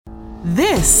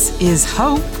This is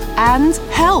Hope and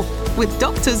Help with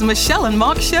Doctors Michelle and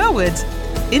Mark Sherwood.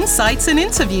 Insights and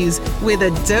interviews with a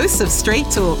dose of straight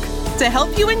talk to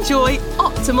help you enjoy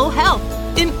optimal health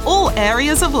in all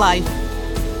areas of life.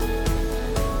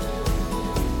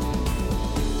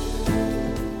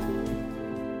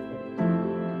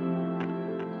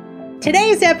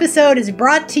 Today's episode is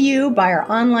brought to you by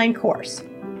our online course,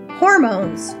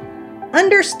 Hormones.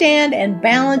 Understand and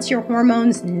balance your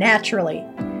hormones naturally.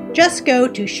 Just go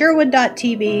to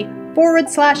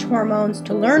sherwood.tv/hormones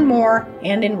to learn more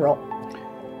and enroll.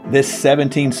 This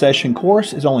 17-session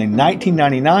course is only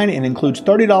 $19.99 and includes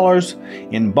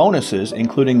 $30 in bonuses,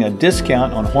 including a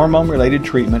discount on hormone-related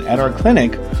treatment at our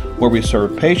clinic where we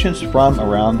serve patients from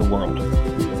around the world.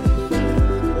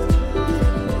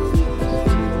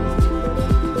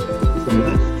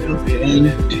 Let's jump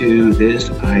into this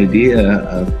idea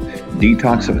of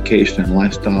detoxification and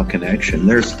lifestyle connection.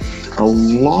 There's a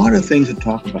lot of things to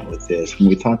talk about with this. When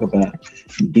we talk about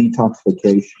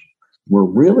detoxification, we're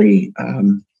really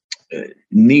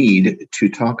need to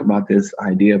talk about this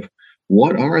idea of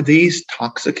what are these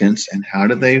toxicants and how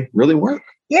do they really work?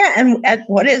 Yeah, and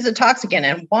what is a toxicant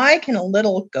and why can a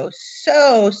little go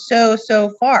so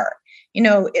far? You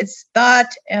know, it's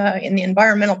thought in the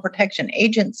Environmental Protection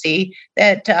Agency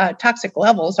that toxic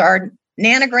levels are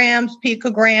nanograms,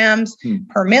 picograms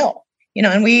per mil. You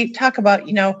know, and we talk about,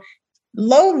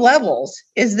 low levels.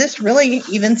 Is this really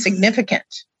even significant?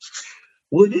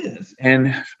 Well, it is.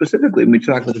 And specifically, when we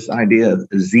talk about this idea of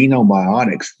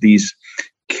xenobiotics, these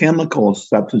chemical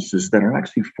substances that are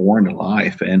actually foreign to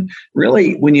life. And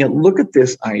really, when you look at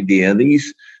this idea,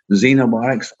 these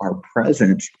xenobiotics are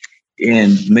present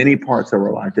in many parts of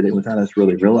our life today without us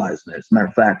really realizing it. As a matter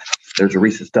of fact, there's a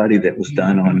recent study that was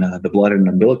done on the blood and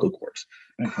umbilical cords.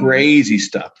 Crazy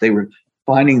stuff. They were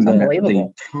finding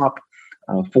the top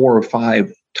 4 or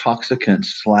 5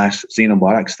 toxicants /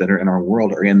 xenobiotics that are in our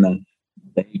world are in the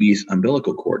baby's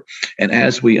umbilical cord. And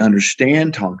as we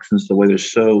understand toxins, the way they're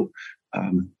so,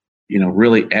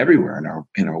 really everywhere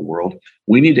in our world,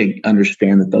 we need to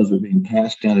understand that those are being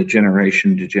passed down to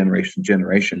generation to generation to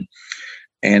generation.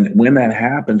 And when that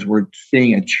happens, we're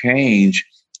seeing a change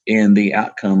in the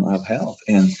outcome of health.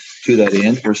 And to that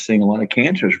end, we're seeing a lot of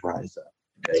cancers rise up.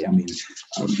 Okay? I mean,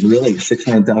 really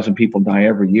 600,000 people die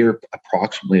every year,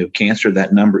 approximately, of cancer.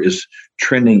 That number is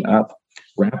trending up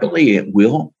rapidly. It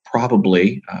will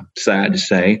probably, sad to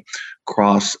say,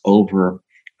 cross over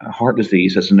heart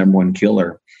disease as the number one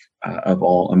killer of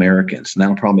all Americans. And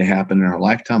that'll probably happen in our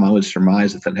lifetime. I would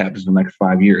surmise that happens in the next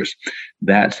 5 years.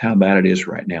 That's how bad it is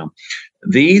right now.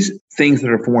 These things that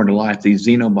are foreign to life, these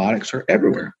xenobiotics, are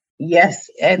everywhere. Yes,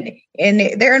 and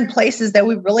they're in places that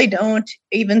we really don't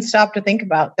even stop to think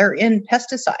about. They're in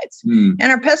pesticides. And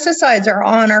our pesticides are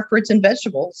on our fruits and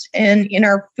vegetables and in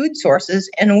our food sources,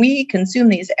 and we consume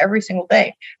these every single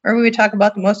day. Remember, we talk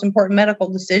about the most important medical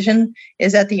decision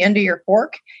is at the end of your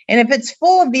fork. And if it's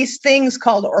full of these things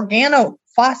called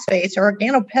organophosphates or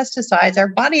organopesticides, our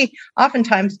body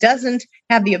oftentimes doesn't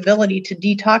have the ability to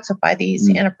detoxify these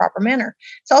in a proper manner.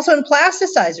 It's also in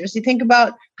plasticizers. You think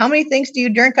about how many things do you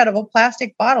drink out of a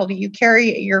plastic bottle? Do you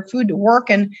carry your food to work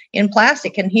and in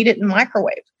plastic and heat it in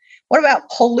microwave? What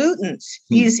about pollutants,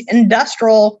 these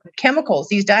industrial chemicals,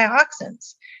 these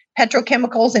dioxins,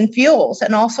 petrochemicals and fuels,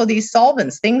 and also these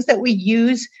solvents, things that we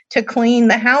use to clean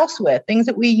the house with, things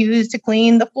that we use to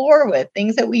clean the floor with,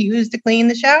 things that we use to clean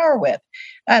the shower with.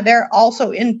 They're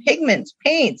also in pigments,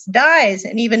 paints, dyes,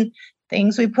 and even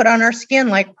things we put on our skin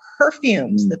like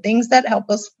perfumes, the things that help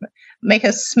us make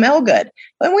us smell good.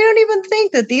 But we don't even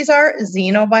think that these are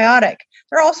xenobiotic.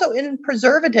 They're also in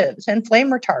preservatives and flame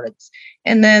retardants.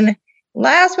 And then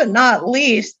last but not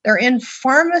least, they're in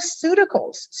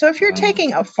pharmaceuticals. So if you're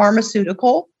taking a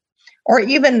pharmaceutical or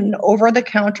even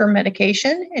over-the-counter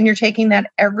medication and you're taking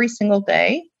that every single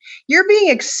day, you're being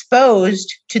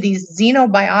exposed to these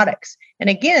xenobiotics. And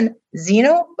again,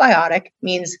 xenobiotic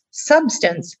means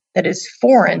substance that is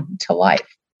foreign to life.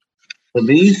 Well,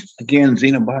 these, again,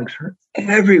 xenobiotics are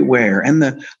everywhere. And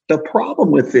the problem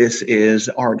with this is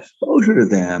our exposure to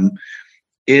them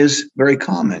is very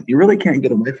common. You really can't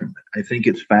get away from it. I think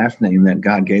it's fascinating that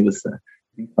God gave us the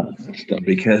stuff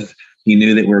because he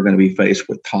knew that we were going to be faced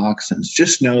with toxins.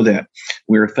 Just know that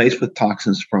we are faced with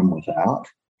toxins from without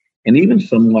and even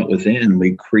somewhat within.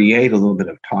 We create a little bit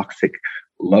of toxic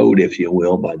load, if you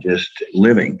will, by just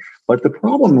living. But the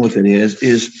problem with it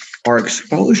is our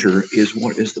exposure is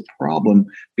what is the problem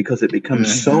because it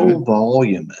becomes so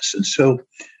voluminous. And so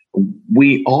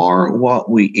we are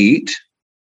what we eat.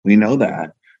 We know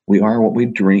that. We are what we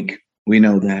drink. We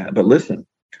know that. But listen,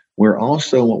 we're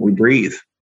also what we breathe,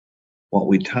 what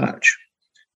we touch.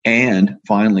 and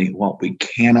finally, what we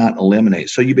cannot eliminate.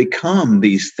 So you become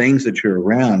these things that you're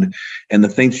around, and the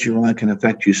things that you're around can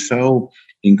affect you so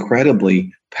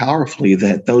incredibly powerfully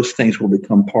that those things will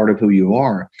become part of who you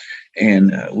are.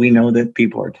 And we know that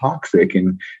people are toxic,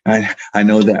 and I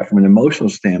know that from an emotional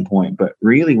standpoint, but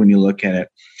really when you look at it,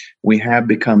 we have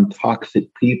become toxic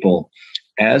people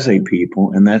as a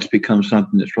people, and that's become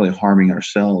something that's really harming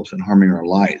ourselves and harming our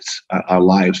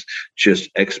lives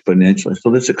just exponentially. So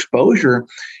this exposure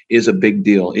is a big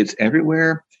deal. It's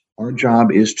everywhere. Our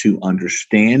job is to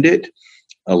understand it,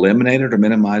 eliminate it or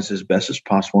minimize it as best as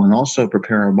possible, and also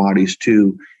prepare our bodies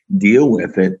to deal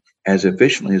with it as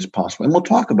efficiently as possible. And we'll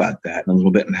talk about that in a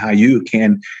little bit and how you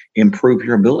can improve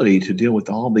your ability to deal with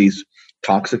all these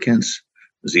toxicants,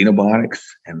 xenobiotics,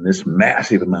 and this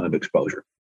massive amount of exposure.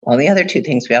 Well, the other two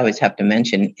things we always have to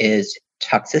mention is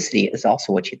toxicity is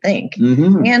also what you think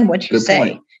and what you say.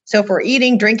 Point. So if we're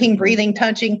eating, drinking, breathing,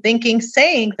 touching, thinking,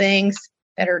 saying things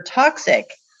that are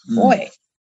toxic, boy,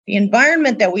 the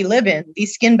environment that we live in,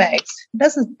 these skin bags,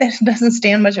 doesn't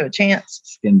stand much of a chance.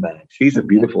 Skin bag. She's a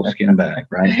beautiful skin bag,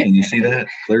 right? Can you see that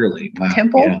clearly? Wow.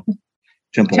 Temple? Yeah.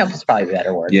 Temple. Temple's probably a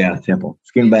better word. Yeah, temple.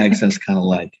 Skin bag sounds kind of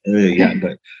like, yeah,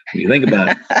 but when you think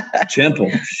about it, temple,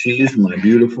 she's my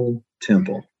beautiful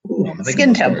temple. Ooh,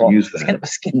 skin temple. Use that. It's kind of a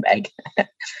skin bag.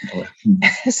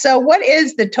 So what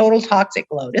is the total toxic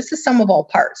load? It's the sum of all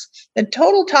parts. The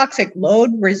total toxic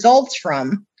load results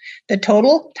from the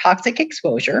total toxic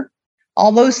exposure,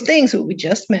 all those things that we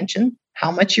just mentioned,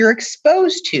 how much you're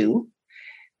exposed to,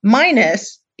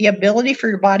 minus the ability for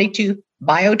your body to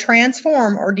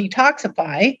biotransform or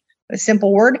detoxify, a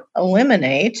simple word,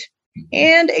 eliminate,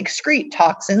 and excrete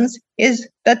toxins is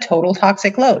the total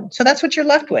toxic load. So that's what you're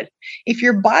left with. If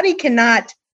your body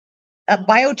cannot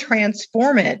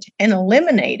biotransform it and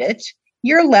eliminate it,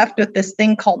 you're left with this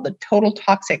thing called the total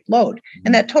toxic load.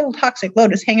 And that total toxic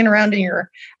load is hanging around in your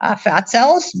fat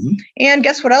cells. And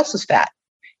guess what else is fat?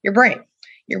 Your brain.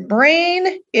 Your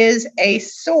brain is a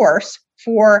source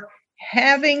for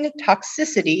having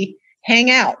toxicity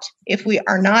hang out if we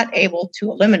are not able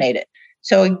to eliminate it.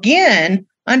 So again,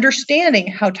 understanding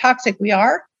how toxic we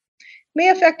are may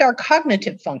affect our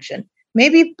cognitive function.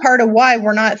 Maybe part of why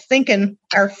we're not thinking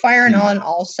or firing on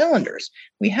all cylinders.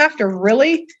 We have to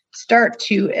really start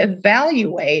to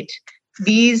evaluate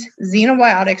these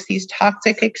xenobiotics, these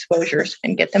toxic exposures,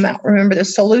 and get them out. Remember, the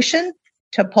solution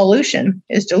to pollution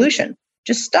is dilution.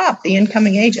 Just stop the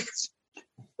incoming agents.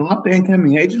 Stop the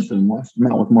incoming agents and wash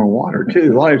them out with more water,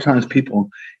 too. A lot of times people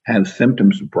have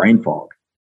symptoms of brain fog.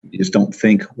 You just don't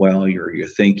think well, your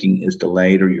thinking is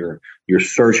delayed, or you're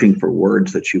searching for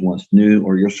words that you once knew,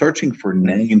 or you're searching for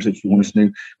names that you once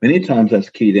knew. Many times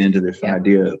that's keyed into this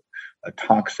idea of a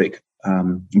toxic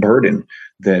burden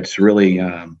that's really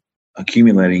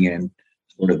accumulating and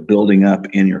sort of building up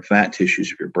in your fat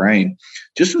tissues of your brain.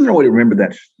 Just another way to remember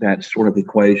that sort of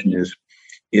equation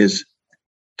is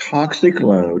toxic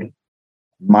load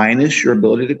minus your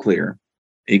ability to clear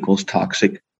equals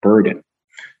toxic burden.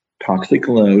 Toxic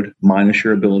load minus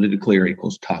your ability to clear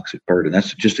equals toxic burden.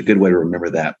 That's just a good way to remember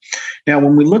that. Now,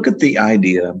 when we look at the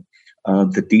idea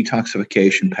of the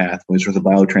detoxification pathways or the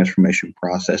biotransformation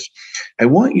process, I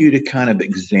want you to kind of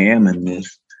examine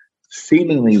this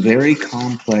seemingly very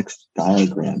complex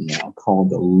diagram now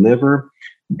called the liver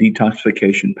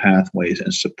detoxification pathways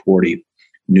and supportive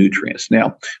nutrients.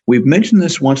 Now, we've mentioned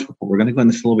this once before. We're going to go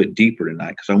into this a little bit deeper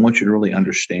tonight because I want you to really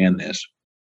understand this.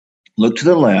 Look to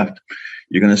the left.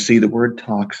 You're going to see the word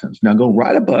toxins. Now go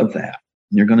right above that.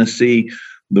 You're going to see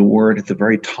the word at the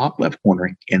very top left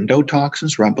corner,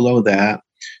 endotoxins, right below that,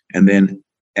 and then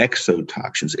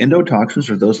exotoxins. Endotoxins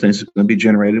are those things that are going to be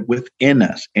generated within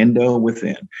us, endo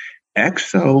within.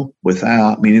 Exo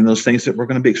without, meaning those things that we're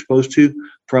going to be exposed to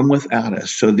from without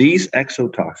us. So these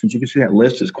exotoxins, you can see that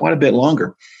list is quite a bit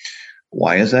longer.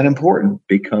 Why is that important?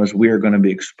 Because we are going to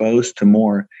be exposed to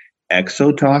more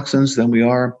exotoxins than we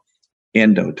are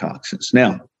endotoxins.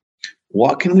 Now,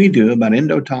 what can we do about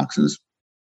endotoxins?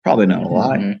 Probably not a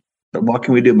lot. But what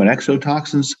can we do about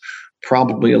exotoxins?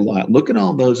 Probably a lot. Look at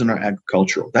all those in our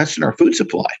agricultural. That's in our food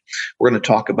supply. We're going to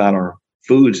talk about our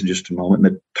foods in just a moment,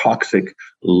 the toxic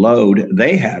load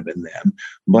they have in them.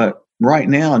 But right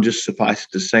now, just suffice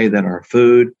it to say that our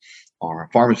food, our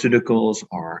pharmaceuticals,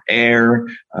 our air,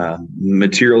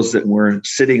 materials that we're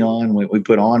sitting on, what we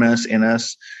put on us, in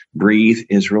us, breathe,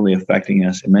 is really affecting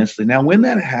us immensely. Now, when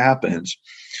that happens,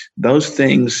 those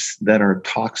things that are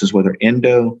toxins, whether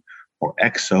endo or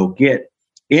exo, get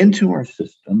into our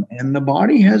system, and the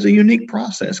body has a unique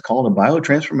process called a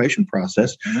biotransformation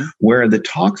process where the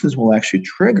toxins will actually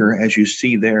trigger, as you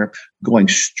see there, going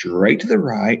straight to the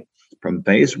right, from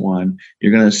phase 1,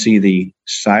 you're going to see the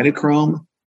cytochrome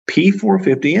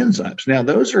P450 enzymes. Now,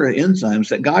 those are enzymes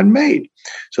that God made.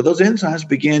 So those enzymes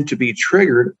begin to be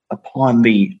triggered upon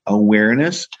the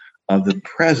awareness of the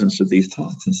presence of these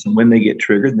toxins. And when they get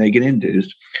triggered and they get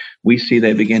induced, we see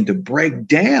they begin to break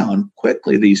down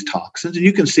quickly these toxins. And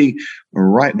you can see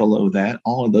right below that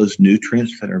all of those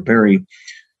nutrients that are very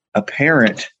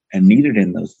apparent and needed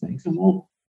in those things. And we'll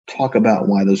talk about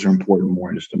why those are important more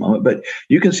in just a moment. But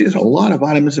you can see there's a lot of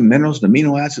vitamins and minerals and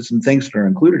amino acids and things that are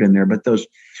included in there. But those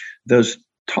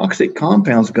toxic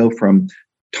compounds go from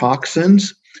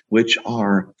toxins, which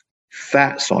are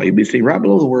fat soluble. You see right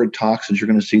below the word toxins, you're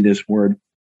going to see this word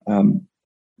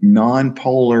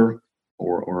non-polar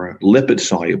or lipid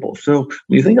soluble. So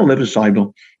when you think of lipid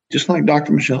soluble, just like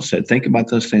Dr. Michelle said, think about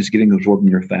those things getting absorbed in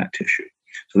your fat tissue.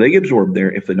 So they get absorbed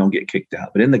there if they don't get kicked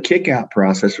out. But in the kick out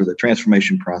process or the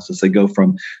transformation process, they go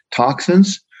from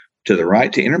toxins to the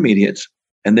right to intermediates,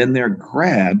 and then they're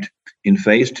grabbed in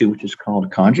phase 2, which is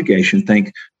called conjugation.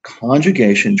 Think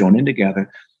conjugation, joining together.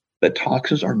 The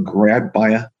toxins are grabbed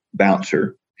by a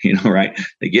bouncer, right?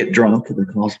 They get drunk, they're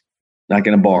called like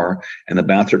in a bar, and the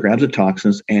bouncer grabs the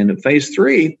toxins. And in phase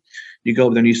 3, you go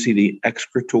over there and you see the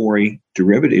excretory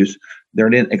derivatives. They're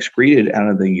then excreted out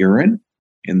of the urine,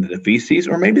 in the feces,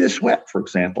 or maybe the sweat, for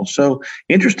example. So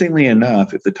interestingly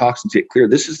enough, if the toxins get clear,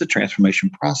 this is the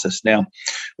transformation process. Now,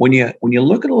 when you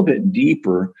look a little bit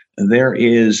deeper, there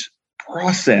is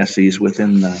processes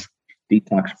within the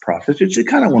detox process that you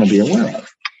kind of want to be aware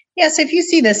of. Yes, if you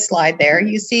see this slide there,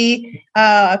 you see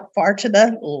far to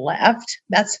the left,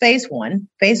 that's phase 1.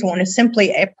 Phase 1 is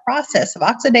simply a process of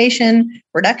oxidation,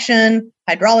 reduction,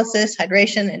 hydrolysis,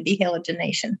 hydration, and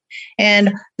dehalogenation.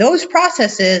 And those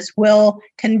processes will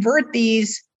convert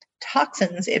these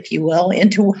toxins, if you will,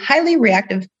 into highly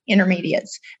reactive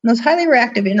intermediates. And those highly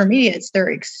reactive intermediates,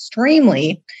 they're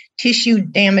extremely tissue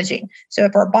damaging. So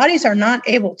if our bodies are not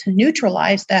able to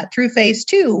neutralize that through phase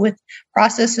 2 with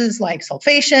processes like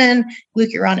sulfation,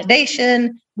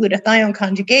 glucuronidation, glutathione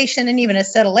conjugation, and even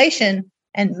acetylation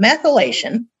and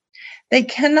methylation, they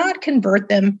cannot convert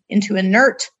them into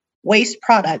inert waste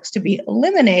products to be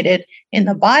eliminated in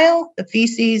the bile, the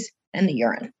feces, and the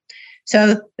urine.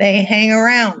 So they hang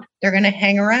around. They're going to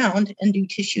hang around and do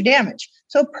tissue damage.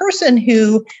 So a person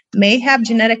who may have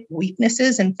genetic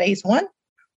weaknesses in phase 1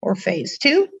 or phase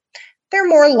 2, they're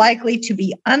more likely to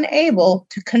be unable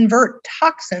to convert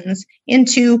toxins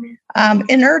into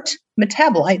inert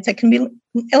metabolites that can be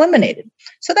eliminated.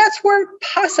 So that's where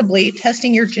possibly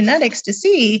testing your genetics to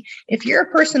see if you're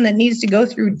a person that needs to go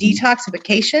through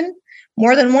detoxification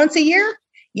more than once a year,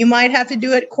 you might have to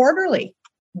do it quarterly,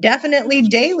 definitely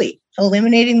daily,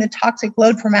 eliminating the toxic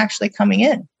load from actually coming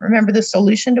in. Remember, the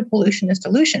solution to pollution is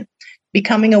dilution.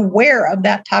 Becoming aware of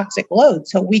that toxic load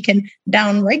so we can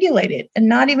downregulate it and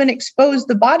not even expose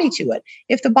the body to it.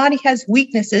 If the body has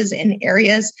weaknesses in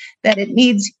areas that it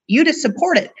needs you to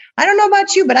support it. I don't know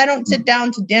about you, but I don't sit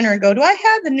down to dinner and go, do I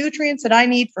have the nutrients that I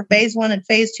need for phase 1 and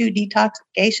phase 2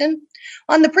 detoxification?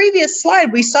 On the previous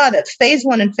slide, we saw that phase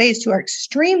 1 and phase 2 are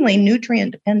extremely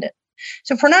nutrient dependent.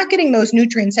 So if we're not getting those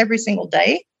nutrients every single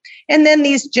day, and then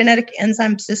these genetic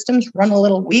enzyme systems run a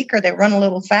little weak or they run a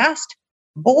little fast,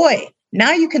 boy,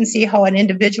 now you can see how an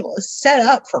individual is set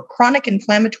up for chronic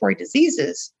inflammatory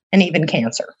diseases and even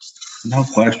cancer. No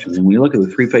question. And when you look at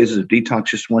the 3 phases of detox,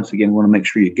 just once again, want to make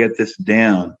sure you get this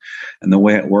down. And the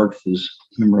way it works is,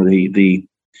 remember the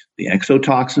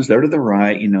exotoxins, they're to the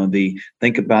right.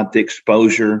 Think about the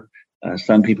exposure.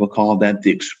 Some people call that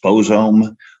the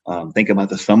exposome. Think about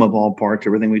the sum of all parts,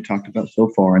 everything we talked about so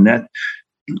far. And that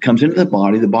comes into the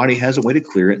body. The body has a way to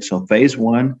clear it. So phase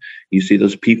 1, you see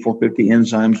those P450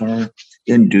 enzymes are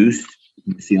induced.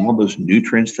 You see all those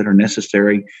nutrients that are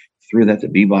necessary through that, the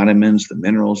B vitamins, the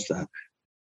minerals, the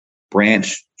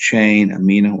branch chain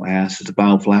amino acids, the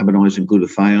bioflavonoids, and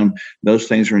glutathione. Those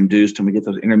things are induced, and we get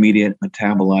those intermediate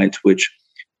metabolites, which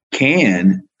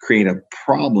can create a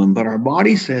problem. But our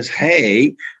body says,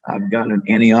 hey, I've got an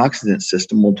antioxidant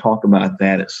system. We'll talk about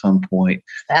that at some point.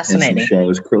 Fascinating. In some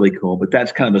shows. Really cool. But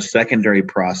that's kind of a secondary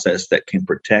process that can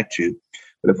protect you.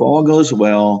 But if all goes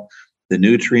well, the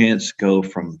nutrients go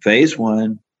from phase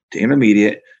 1 to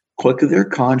intermediate. Quickly they're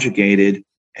conjugated,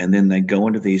 and then they go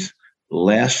into these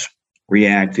less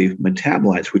reactive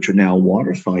metabolites, which are now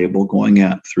water soluble, going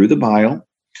out through the bile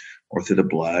or through the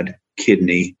blood,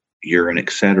 kidney, urine,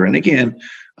 etc. And again,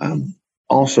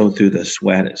 also through the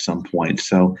sweat at some point.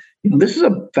 So, this is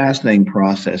a fascinating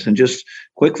process, and just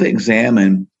quickly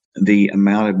examine the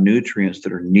amount of nutrients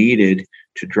that are needed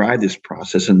to drive this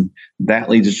process. And that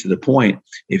leads us to the point,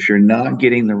 if you're not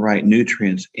getting the right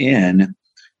nutrients in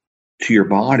to your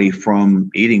body from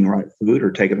eating the right food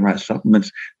or taking the right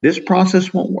supplements, this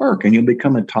process won't work and you'll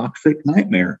become a toxic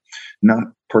nightmare. Not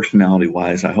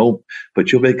personality-wise, I hope,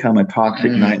 but you'll become a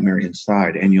toxic nightmare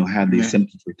inside and you'll have these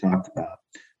symptoms we talked about: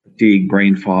 fatigue,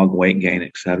 brain fog, weight gain,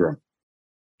 etc.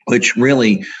 Which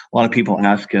really, a lot of people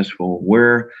ask us, well,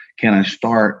 where can I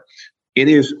start? It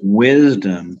is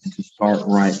wisdom to start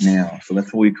right now. So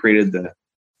that's why we created the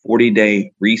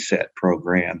 40-day reset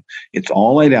program. It's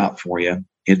all laid out for you.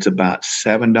 It's about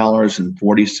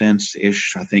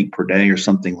 $7.40-ish, I think, per day or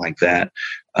something like that.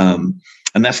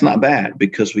 And that's not bad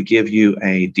because we give you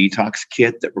a detox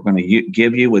kit that we're going to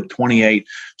give you with 28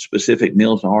 specific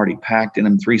meals already packed in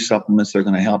them, 3 supplements that are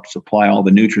going to help supply all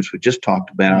the nutrients we just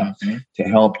talked about to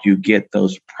help you get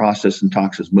those processed and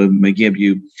toxins moving. We give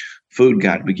you food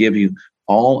guide. We give you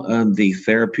all of the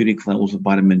therapeutic levels of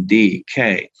vitamin D,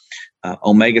 K,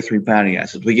 omega-3 fatty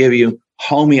acids. We give you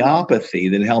homeopathy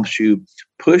that helps you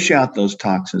push out those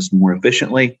toxins more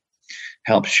efficiently,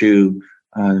 helps you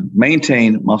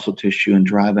maintain muscle tissue and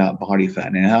drive out body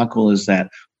fat. Now, how cool is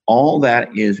that? All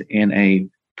that is in a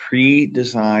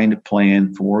pre-designed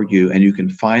plan for you, and you can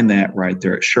find that right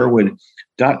there at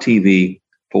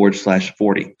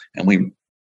sherwood.tv/40. And we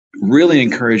really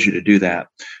encourage you to do that.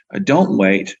 Don't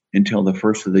wait until the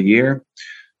first of the year.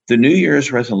 The New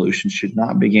Year's resolutions should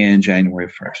not begin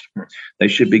January 1st. They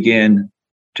should begin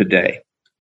today,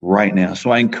 right now.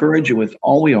 So I encourage you with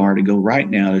all we are to go right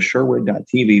now to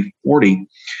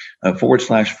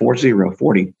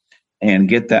sherwood.tv/40 and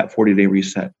get that 40-day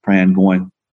reset plan going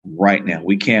right now.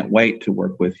 We can't wait to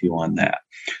work with you on that.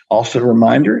 Also, a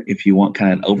reminder, if you want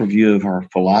kind of an overview of our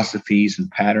philosophies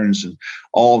and patterns and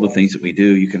all the things that we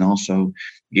do, you can also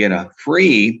get a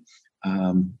free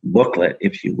booklet,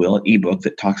 if you will, ebook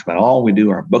that talks about all we do,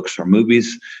 our books, our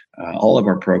movies, all of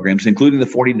our programs, including the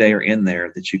 40-day are in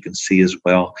there that you can see as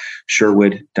well.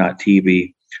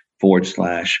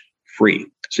 Sherwood.tv/free.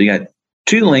 So you got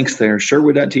 2 links there,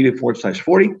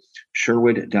 Sherwood.tv/40,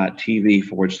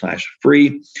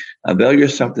 Sherwood.tv/free. Avail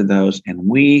yourself to those, and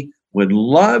we would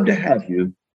love to have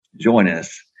you join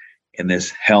us in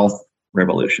this health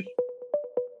revolution.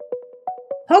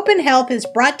 Hope and Health is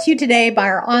brought to you today by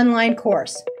our online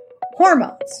course,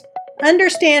 Hormones.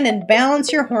 Understand and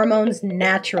balance your hormones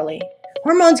naturally.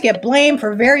 Hormones get blamed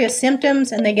for various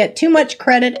symptoms and they get too much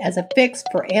credit as a fix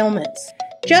for ailments.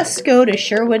 Just go to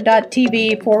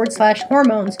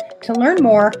sherwood.tv/hormones to learn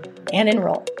more and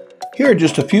enroll. Here are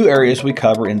just a few areas we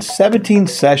cover in 17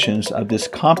 sessions of this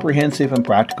comprehensive and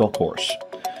practical course.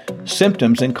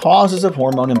 Symptoms and causes of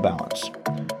hormone imbalance.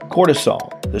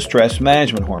 Cortisol, the stress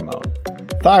management hormone.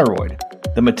 Thyroid,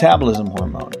 the metabolism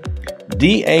hormone.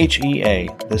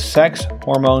 DHEA, the sex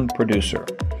hormone producer.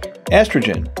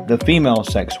 Estrogen, the female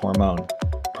sex hormone.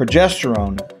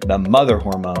 Progesterone, the mother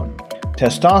hormone.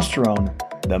 Testosterone,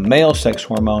 the male sex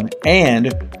hormone,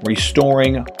 and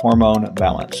restoring hormone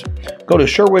balance. Go to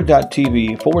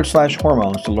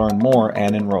sherwood.tv/hormones to learn more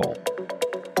and enroll.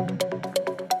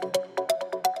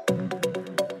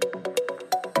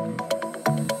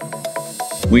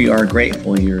 We are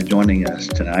grateful you're joining us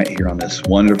tonight here on this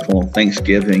wonderful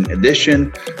Thanksgiving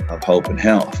edition of Hope and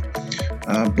Health.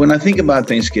 When I think about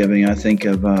Thanksgiving, I think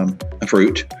of a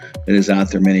fruit that is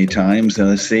out there many times.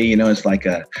 It's like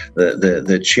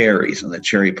the cherries and the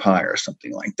cherry pie or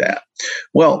something like that.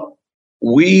 Well,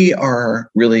 we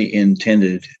are really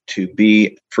intended to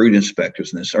be fruit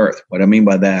inspectors in this earth. What I mean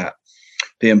by that,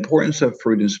 the importance of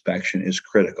fruit inspection is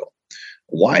critical.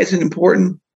 Why is it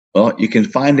important? Well, you can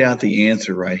find out the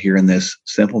answer right here in this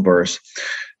simple verse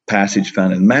passage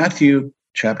found in Matthew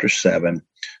chapter 7,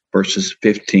 verses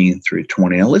 15 through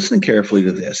 20. Now listen carefully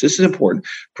to this. This is important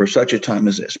for such a time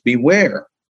as this. Beware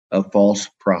of false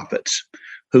prophets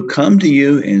who come to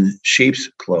you in sheep's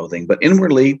clothing, but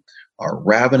inwardly are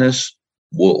ravenous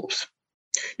wolves.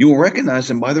 You will recognize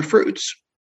them by their fruits.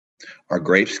 Are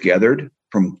grapes gathered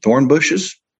from thorn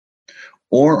bushes,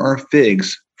 or are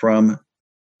figs from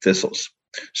thistles?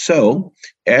 So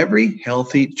every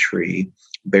healthy tree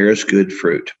bears good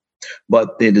fruit,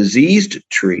 but the diseased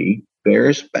tree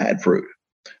bears bad fruit.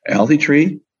 A healthy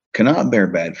tree cannot bear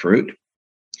bad fruit,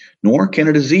 nor can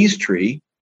a diseased tree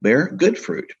bear good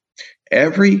fruit.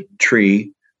 Every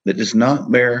tree that does not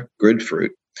bear good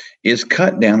fruit is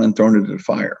cut down and thrown into the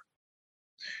fire.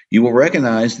 You will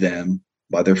recognize them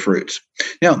by their fruits.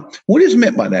 Now, what is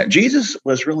meant by that? Jesus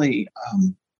was really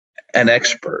an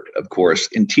expert, of course,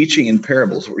 in teaching in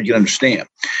parables where you can understand.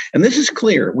 And this is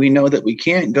clear. We know that we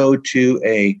can't go to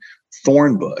a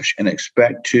thorn bush and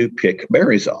expect to pick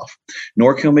berries off,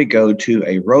 nor can we go to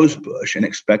a rose bush and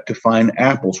expect to find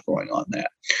apples growing on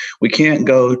that. We can't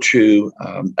go to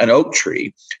an oak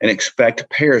tree and expect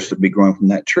pears to be growing from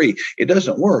that tree. It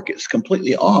doesn't work. It's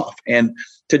completely off. And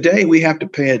today we have to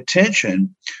pay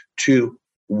attention to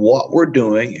what we're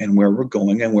doing and where we're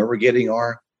going and where we're getting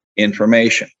our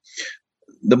information.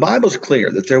 The Bible's clear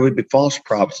that there would be false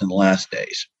prophets in the last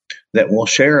days that will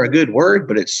share a good word,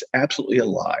 but it's absolutely a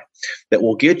lie, that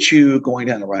will get you going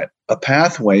down a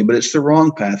pathway, but it's the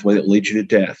wrong pathway that leads you to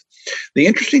death. The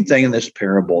interesting thing in this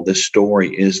parable, this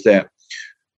story, is that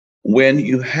when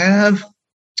you have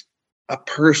a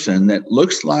person that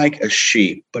looks like a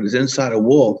sheep, but is inside a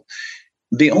wolf,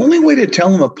 the only way to tell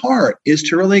them apart is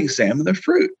to really examine their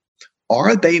fruit.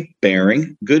 Are they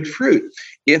bearing good fruit?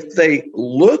 If they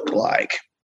look like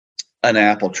an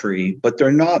apple tree, but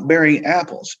they're not bearing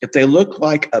apples, if they look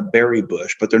like a berry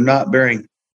bush, but they're not bearing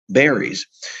berries,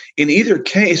 in either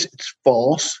case, it's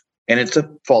false and it's a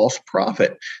false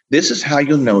prophet. This is how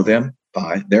you'll know them,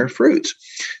 by their fruits.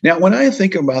 Now, when I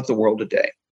think about the world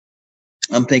today,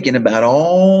 I'm thinking about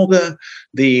all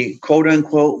the quote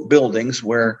unquote buildings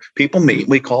where people meet.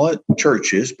 We call it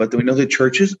churches, but we know the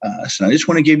church is us. And I just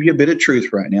want to give you a bit of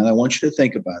truth right now. And I want you to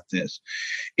think about this.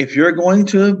 If you're going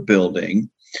to a building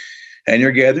and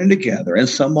you're gathering together, and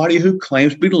somebody who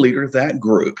claims to be the leader of that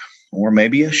group, or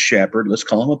maybe a shepherd, let's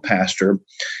call him a pastor,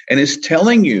 and is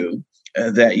telling you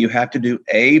that you have to do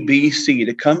A, B, C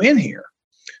to come in here,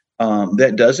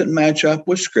 that doesn't match up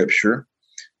with Scripture,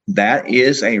 that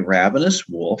is a ravenous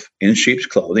wolf in sheep's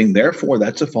clothing. Therefore,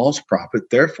 that's a false prophet.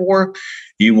 Therefore,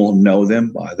 you will know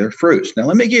them by their fruits. Now,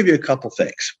 let me give you a couple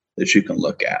things that you can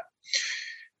look at.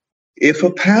 If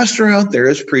a pastor out there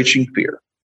is preaching fear,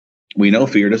 we know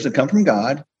fear doesn't come from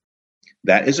God.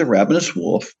 That is a ravenous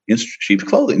wolf in sheep's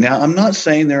clothing. Now, I'm not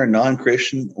saying they're a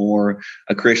non-Christian or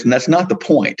a Christian. That's not the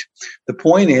point. The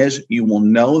point is you will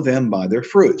know them by their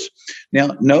fruits.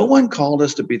 Now, no one called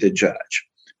us to be the judge.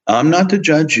 I'm not to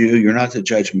judge you. You're not to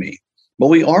judge me. But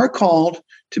we are called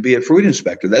to be a fruit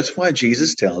inspector. That's why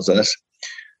Jesus tells us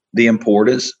the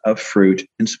importance of fruit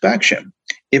inspection.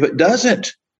 If it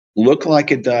doesn't look like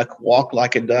a duck, walk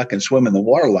like a duck, and swim in the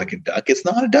water like a duck, it's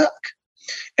not a duck.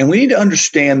 And we need to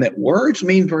understand that words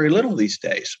mean very little these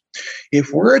days.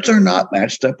 If words are not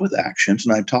matched up with actions,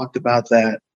 and I talked about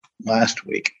that last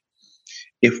week,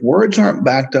 if words aren't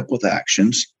backed up with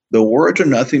actions, the words are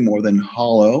nothing more than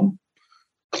hollow,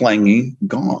 clanging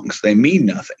gongs. They mean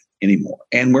nothing anymore.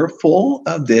 And we're full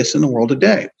of this in the world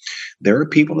today. There are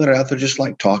people that are out there just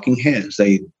like talking heads.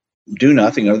 They do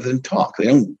nothing other than talk. They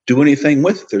don't do anything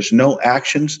with it. There's no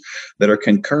actions that are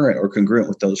concurrent or congruent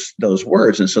with those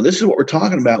words. And so this is what we're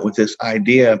talking about with this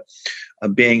idea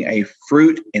of being a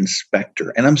fruit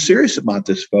inspector. And I'm serious about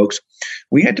this, folks.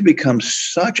 We have to become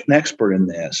such an expert in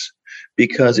this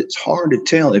because it's hard to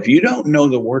tell. If you don't know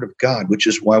the Word of God, which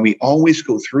is why we always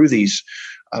go through these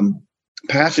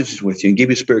passages with you and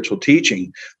give you spiritual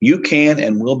teaching, you can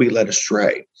and will be led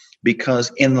astray.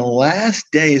 Because in the last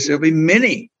days, there'll be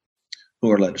many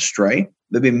who are led astray.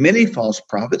 There'll be many false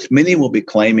prophets. Many will be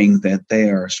claiming that they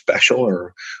are special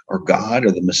or God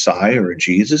or the Messiah or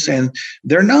Jesus, and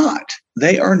they're not.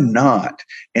 They are not.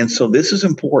 And so this is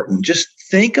important. Just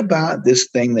think about this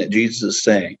thing that Jesus is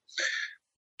saying.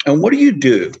 And what do you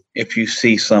do if you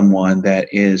see someone that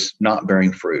is not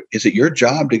bearing fruit? Is it your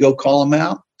job to go call them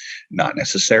out? Not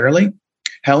necessarily.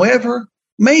 However,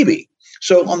 maybe.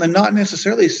 So on the not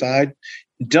necessarily side,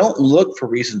 don't look for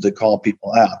reasons to call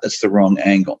people out. That's the wrong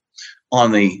angle.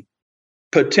 On the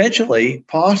potentially,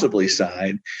 possibly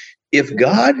side, if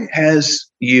God has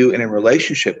you in a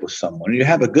relationship with someone, you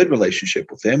have a good relationship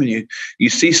with them, and you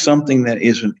see something that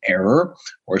is an error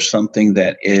or something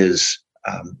that is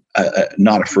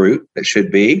not a fruit that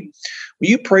should be,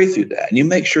 you pray through that and you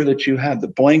make sure that you have the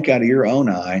blank out of your own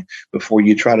eye before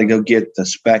you try to go get the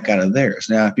speck out of theirs.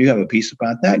 Now, if you have a piece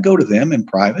about that, go to them in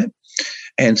private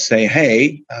and say,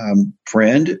 hey,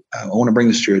 friend, I want to bring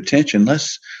this to your attention.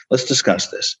 Let's discuss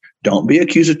this. Don't be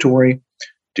accusatory.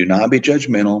 Do not be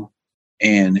judgmental.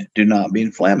 And do not be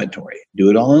inflammatory. Do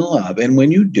it all in love. And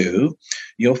when you do,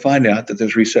 you'll find out that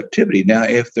there's receptivity. Now,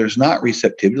 if there's not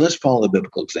receptivity, let's follow the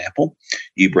biblical example.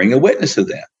 You bring a witness to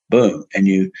them. Boom. And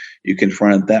you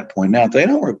confront at that point. Now, if they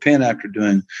don't repent after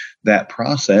doing that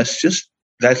process,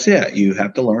 that's it. You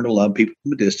have to learn to love people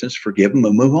from a distance, forgive them,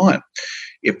 and move on.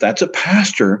 If that's a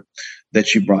pastor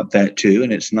that you brought that to,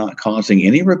 and it's not causing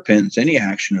any repentance, any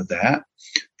action of that,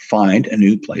 find a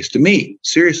new place to meet.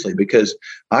 Seriously, because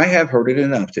I have heard it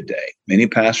enough today. Many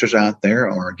pastors out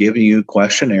there are giving you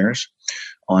questionnaires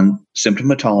on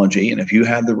symptomatology, and if you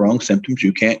have the wrong symptoms,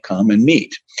 you can't come and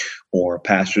meet. or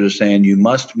pastors are saying you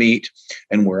must meet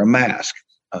and wear a mask.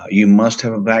 You must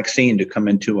have a vaccine to come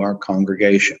into our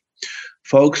congregation.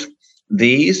 Folks,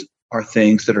 these are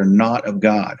things that are not of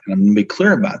God. And I'm going to be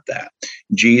clear about that.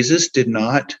 Jesus did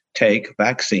not take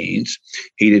vaccines.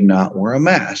 He did not wear a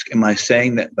mask. Am I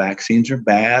saying that vaccines are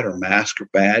bad or masks are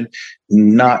bad?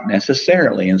 Not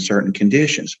necessarily in certain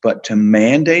conditions, but to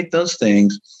mandate those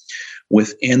things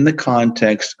within the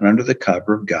context and under the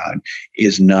cover of God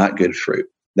is not good fruit.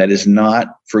 That is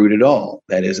not fruit at all.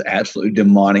 That is absolutely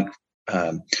demonic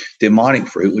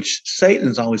fruit, which Satan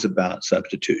is always about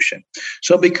substitution.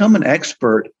 So become an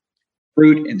expert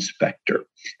fruit inspector.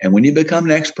 And when you become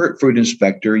an expert fruit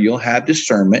inspector, you'll have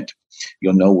discernment.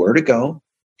 You'll know where to go,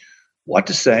 what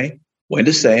to say, when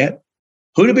to say it,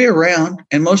 who to be around,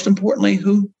 and most importantly,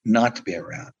 who not to be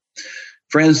around.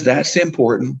 Friends, that's the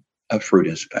importance of fruit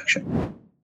inspection.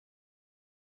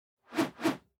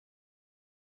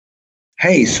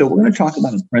 Hey, so we're going to talk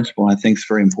about a principle I think is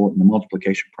very important, the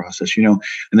multiplication process. You know,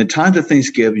 in the times of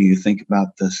Thanksgiving, you think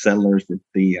about the settlers, the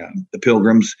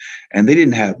Pilgrims, and they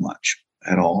didn't have much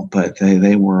at all, but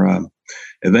they were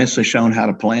eventually shown how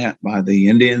to plant by the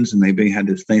Indians, and they had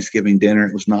this Thanksgiving dinner.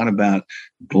 It was not about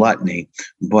gluttony,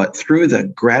 but through the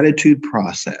gratitude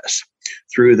process,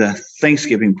 through the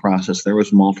Thanksgiving process, there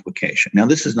was multiplication. Now,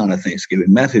 this is not a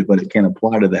Thanksgiving message, but it can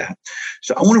apply to that.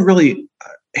 So I want to really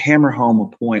hammer home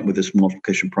a point with this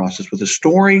multiplication process with a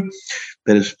story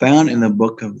that is found in the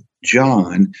book of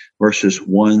John, verses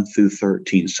 1 through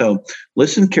 13. So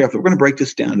listen carefully. We're going to break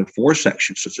this down to 4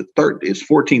 sections. So it's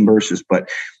 14 verses, but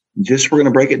we're going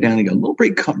to break it down and get a little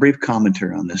brief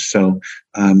commentary on this. So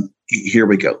here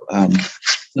we go.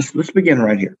 Let's begin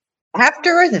right here.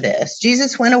 After this,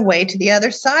 Jesus went away to the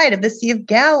other side of the Sea of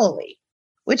Galilee,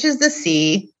 which is the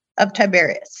Sea of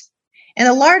Tiberias. And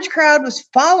a large crowd was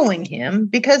following him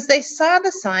because they saw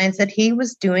the signs that he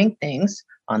was doing things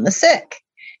on the sick.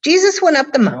 Jesus went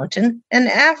up the mountain,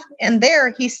 and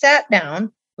there he sat down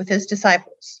with his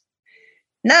disciples.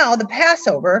 Now the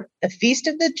Passover, the feast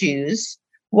of the Jews,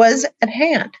 was at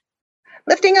hand.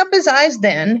 Lifting up his eyes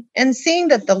then, and seeing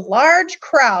that the large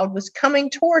crowd was coming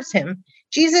towards him,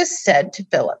 Jesus said to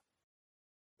Philip,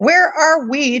 "Where are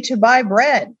we to buy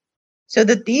bread so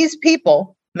that these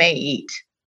people may eat?"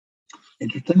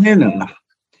 Interestingly enough,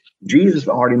 Jesus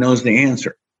already knows the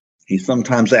answer. He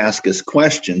sometimes asks us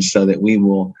questions so that we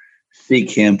will seek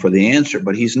him for the answer,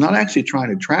 but he's not actually trying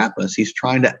to trap us. He's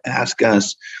trying to ask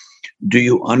us, do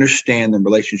you understand the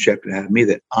relationship you have with me,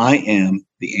 that I am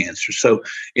the answer? So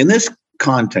in this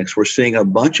context, we're seeing a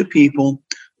bunch of people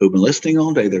who've been listening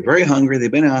all day. They're very hungry.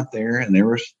 They've been out there, and there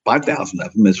were 5,000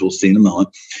 of them, as we'll see in a moment.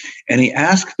 And he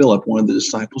asked Philip, one of the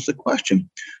disciples, the question,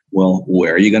 well,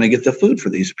 where are you going to get the food for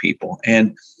these people?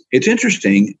 And it's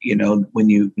interesting, you know, when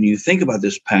you think about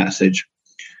this passage,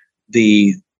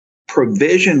 the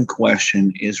provision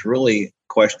question is really a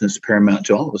question that's paramount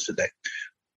to all of us today.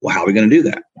 Well, how are we going to do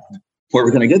that? Where are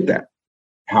we going to get that?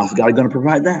 How's God going to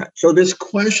provide that? So this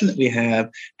question that we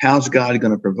have, how's God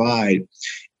going to provide,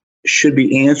 should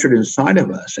be answered inside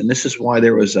of us. And this is why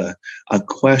there was a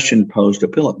question posed to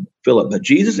Philip. But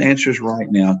Jesus answers right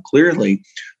now clearly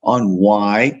on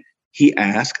why he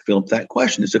asked Philip that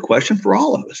question. It's a question for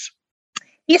all of us.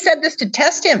 He said this to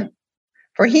test him,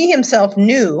 for he himself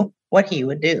knew what he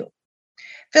would do.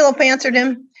 Philip answered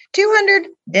him, 200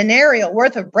 denarii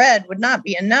worth of bread would not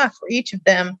be enough for each of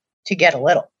them to get a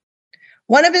little.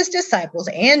 One of his disciples,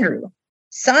 Andrew,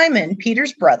 Simon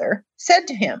Peter's brother, said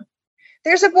to him,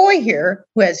 "There's a boy here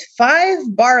who has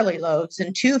 5 barley loaves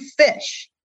and 2 fish.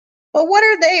 But what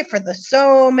are they for the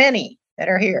so many that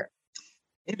are here?"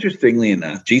 Interestingly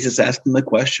enough, Jesus asked them the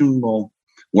question, well,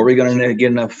 where are we going to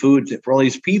get enough food for all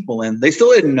these people? And they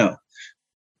still didn't know.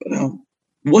 But I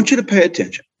want you to pay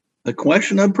attention. The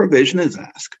question of provision is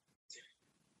asked.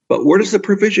 But where does the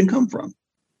provision come from?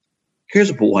 Here's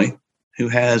a boy who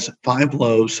has 5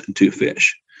 loaves and 2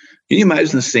 fish. Can you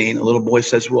imagine the scene? A little boy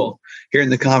says, well, hearing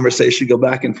the conversation go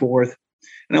back and forth.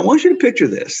 And I want you to picture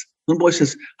this. The little boy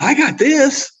says, I got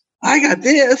this. Can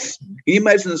you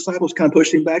imagine the disciples kind of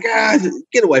pushing back?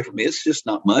 Get away from me. It's just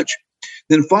not much.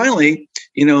 Then finally,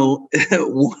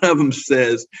 one of them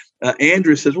says,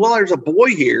 Andrew says, well, there's a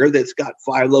boy here that's got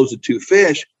 5 loaves and 2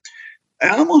 fish.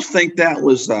 I almost think that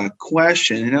was a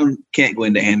question, and I can't go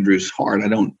into Andrew's heart. I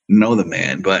don't know the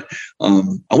man, but I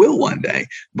will one day.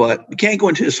 But you can't go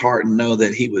into his heart and know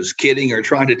that he was kidding or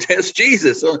trying to test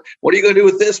Jesus. So what are you going to do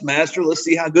with this, Master? Let's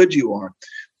see how good you are.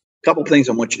 A couple of things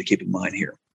I want you to keep in mind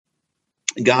here.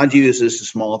 God uses the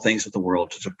small things of the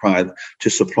world to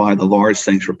supply the large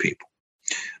things for people.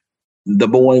 The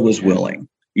boy was willing.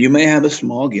 You may have a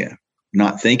small gift,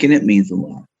 not thinking it means a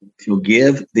lot. if you'll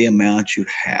give the amount you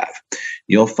have,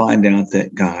 you'll find out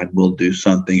that God will do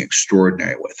something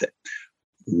extraordinary with it.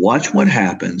 Watch what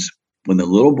happens when the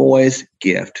little boy's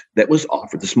gift that was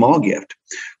offered, the small gift,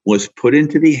 was put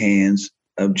into the hands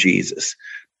of Jesus.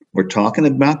 We're talking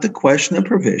about the question of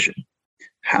provision.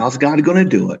 How's God going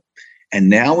to do it? And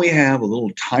now we have a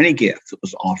little tiny gift that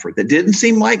was offered that didn't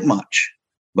seem like much,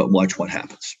 but watch what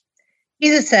happens.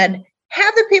 Jesus said,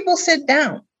 "Have the people sit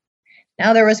down."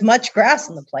 Now there was much grass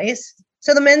in the place,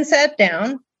 so the men sat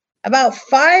down, about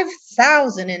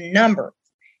 5,000 in number.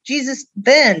 Jesus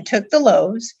then took the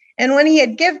loaves, and when he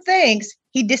had given thanks,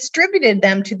 he distributed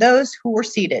them to those who were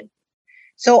seated.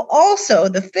 So also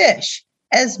the fish,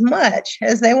 as much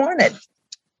as they wanted.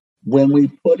 When we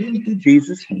put into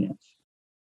Jesus' hands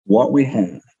what we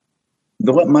have,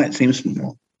 though it might seem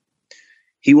small,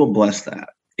 he will bless that.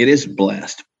 It is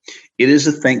blessed. It is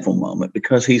a thankful moment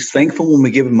because he's thankful when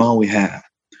we give him all we have.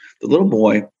 The little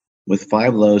boy with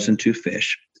 5 loaves and 2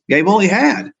 fish gave all he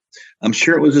had. I'm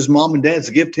sure it was his mom and dad's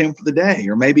gift to him for the day,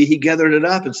 or maybe he gathered it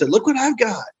up and said, "Look what I've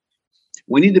got."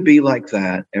 We need to be like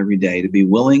that every day, to be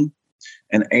willing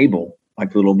and able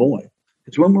like the little boy.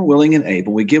 It's when we're willing and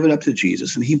able, we give it up to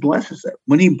Jesus and he blesses it.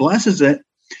 When he blesses it,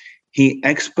 he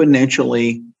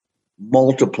exponentially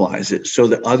multiplies it so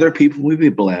that other people will be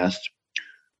blessed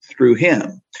through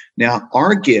him. Now,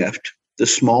 our gift, the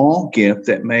small gift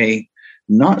that may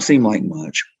not seem like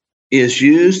much, is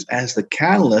used as the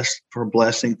catalyst for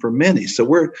blessing for many. So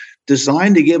we're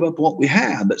designed to give up what we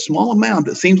have, that small amount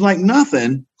that seems like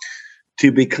nothing,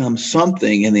 to become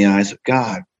something in the eyes of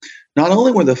God. Not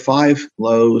only were the 5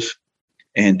 loaves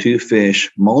and 2 fish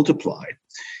multiplied,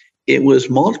 it was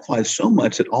multiplied so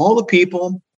much that all the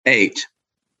people ate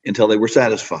until they were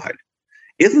satisfied.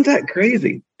 Isn't that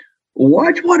crazy?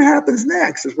 Watch what happens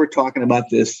next as we're talking about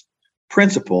this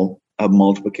principle of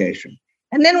multiplication.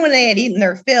 And then when they had eaten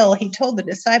their fill, he told the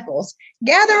disciples,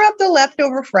 "Gather up the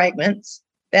leftover fragments,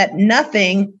 that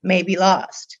nothing may be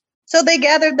lost." So they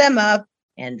gathered them up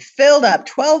and filled up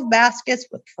 12 baskets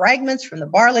with fragments from the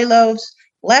barley loaves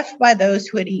left by those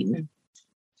who had eaten.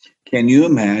 Can you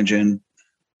imagine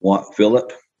what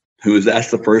Philip, who was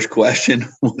asked the first question,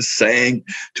 was saying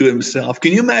to himself?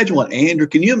 Can you imagine what Andrew,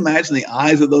 can you imagine the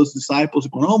eyes of those disciples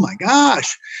going, "Oh my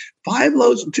gosh, 5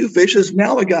 loaves and 2 fishes.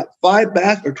 Now we got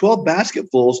 12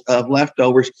 basketfuls of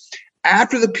leftovers,"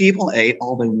 after the people ate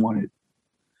all they wanted.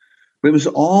 But it was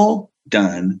all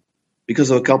done because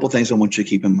of a couple of things I want you to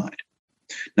keep in mind.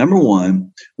 Number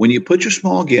one, when you put your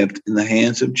small gift in the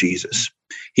hands of Jesus,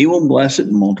 he will bless it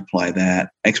and multiply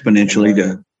that exponentially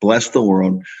to bless the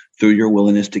world through your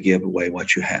willingness to give away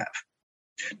what you have.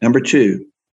 Number two,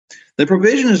 the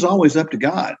provision is always up to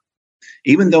God.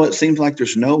 Even though it seems like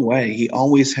there's no way, he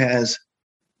always has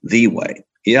the way.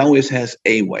 He always has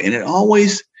a way. And it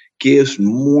always gives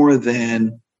more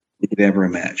than we could ever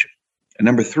imagine. And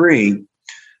number three,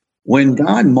 when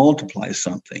God multiplies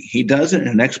something, he does it in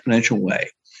an exponential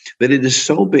way that it is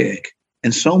so big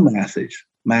and so massive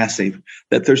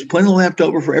that there's plenty left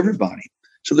over for everybody.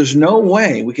 So there's no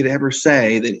way we could ever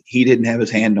say that he didn't have his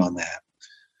hand on that.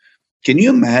 Can you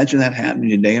imagine that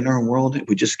happening today in our world if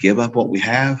we just give up what we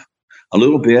have a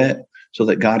little bit so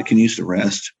that God can use the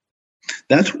rest?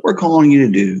 That's what we're calling you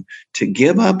to do, to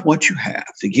give up what you have,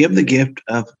 to give the gift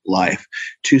of life,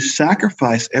 to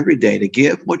sacrifice every day, to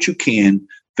give what you can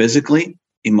physically,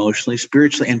 emotionally,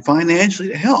 spiritually, and financially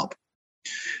to help.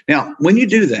 Now, when you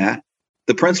do that,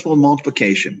 the principle of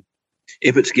multiplication,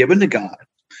 if it's given to God,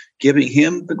 giving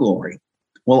him the glory,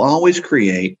 will always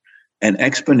create an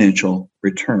exponential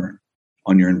return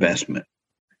on your investment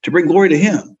to bring glory to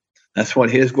him. That's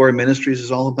what His Glory Ministries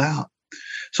is all about.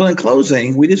 So in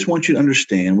closing, we just want you to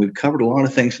understand, we've covered a lot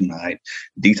of things tonight: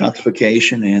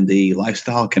 detoxification and the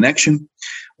lifestyle connection.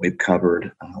 We've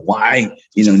covered why,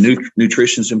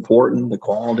 nutrition is important, the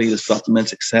quality, the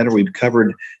supplements, etc. We've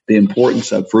covered the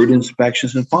importance of fruit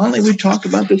inspections. And finally, we talked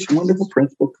about this wonderful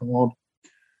principle called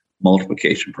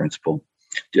multiplication principle.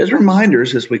 Just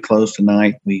reminders as we close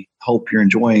tonight, we hope you're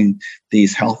enjoying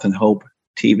these Health and Hope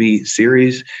TV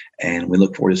series, and we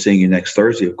look forward to seeing you next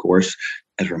Thursday, of course.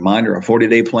 As a reminder, our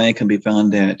 40-day plan can be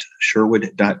found at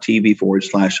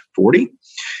sherwood.tv/40.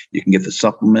 You can get the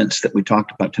supplements that we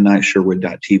talked about tonight,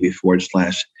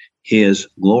 sherwood.tv/His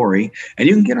Glory. And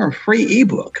you can get our free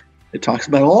ebook that talks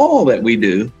about all that we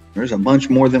do. There's a bunch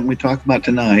more than we talked about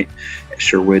tonight at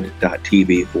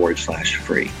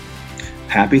sherwood.tv/free.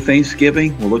 Happy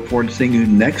Thanksgiving. We'll look forward to seeing you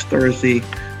next Thursday,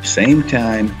 same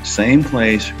time, same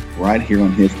place, right here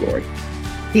on His Glory.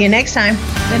 See you next time.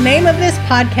 The name of this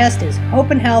podcast is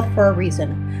Hope and Health for a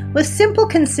reason. With simple,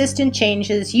 consistent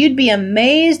changes, you'd be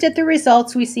amazed at the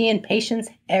results we see in patients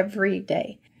every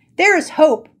day. There is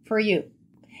hope for you.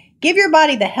 Give your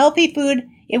body the healthy food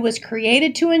it was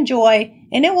created to enjoy,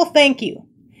 and it will thank you.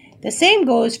 The same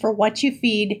goes for what you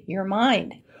feed your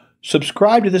mind.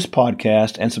 Subscribe to this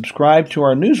podcast and subscribe to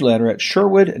our newsletter at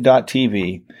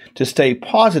Sherwood.tv to stay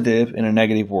positive in a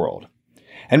negative world.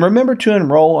 And remember to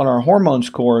enroll on our hormones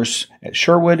course at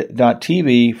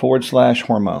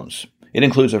Sherwood.tv/hormones. It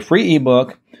includes a free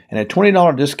ebook and a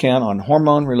 $20 discount on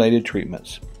hormone-related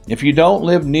treatments. If you don't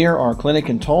live near our clinic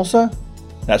in Tulsa,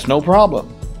 that's no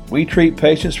problem. We treat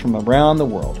patients from around the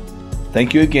world.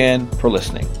 Thank you again for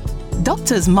listening.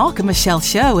 Doctors Mark and Michelle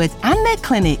Sherwood and their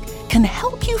clinic can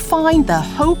help you find the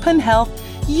hope and health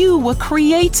you were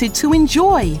created to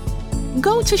enjoy.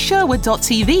 Go to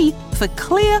Sherwood.tv for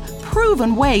clear,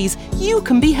 proven ways you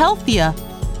can be healthier.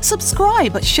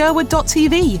 Subscribe at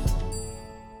Sherwood.tv.